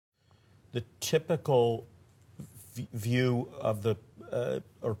the typical view of the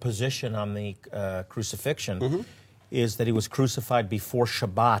or position on the crucifixion is that he was crucified before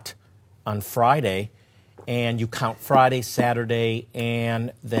Shabbat on Friday, and you count Friday, Saturday,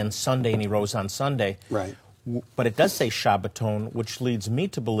 and then Sunday, and he rose on Sunday. Right. But it does say Shabbaton, which leads me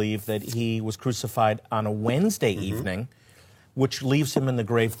to believe that he was crucified on a Wednesday evening, which leaves him in the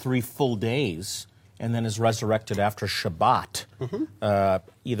grave 3 full days, and then is resurrected after Shabbat,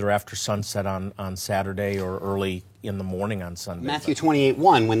 either after sunset on Saturday or early in the morning on Sunday. Matthew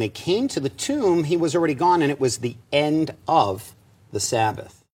 28:1, when they came to the tomb, he was already gone, and it was the end of the Sabbath.